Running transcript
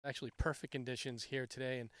Actually perfect conditions here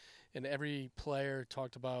today, and every player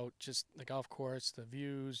talked about just the golf course, the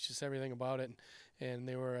views, just everything about it. And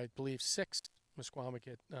there were, I believe, six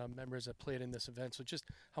Musqueamicut members that played in this event. So just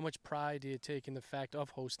how much pride do you take in the fact of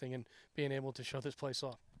hosting and being able to show this place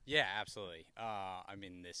off? Yeah, absolutely. I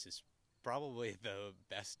mean, this is probably the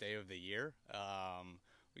best day of the year.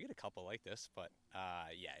 We get a couple like this, but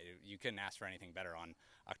yeah, you couldn't ask for anything better on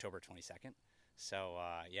October 22nd. So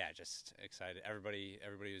yeah, just excited. Everybody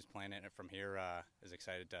who's playing it from here is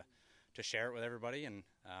excited to share it with everybody, and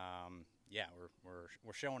yeah,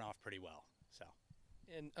 we're showing off pretty well. So.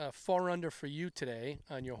 And 4 under for you today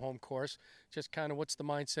on your home course. Just kind of what's the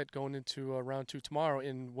mindset going into round two tomorrow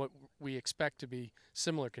in what we expect to be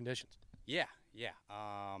similar conditions? Yeah, yeah.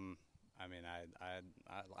 I mean,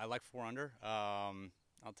 I like 4 under.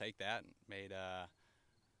 I'll take that. Made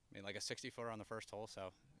like a 60 footer on the first hole,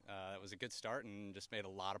 so that was a good start, and just made a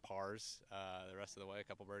lot of pars the rest of the way, a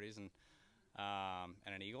couple birdies and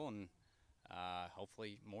an eagle, and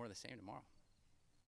hopefully more of the same tomorrow.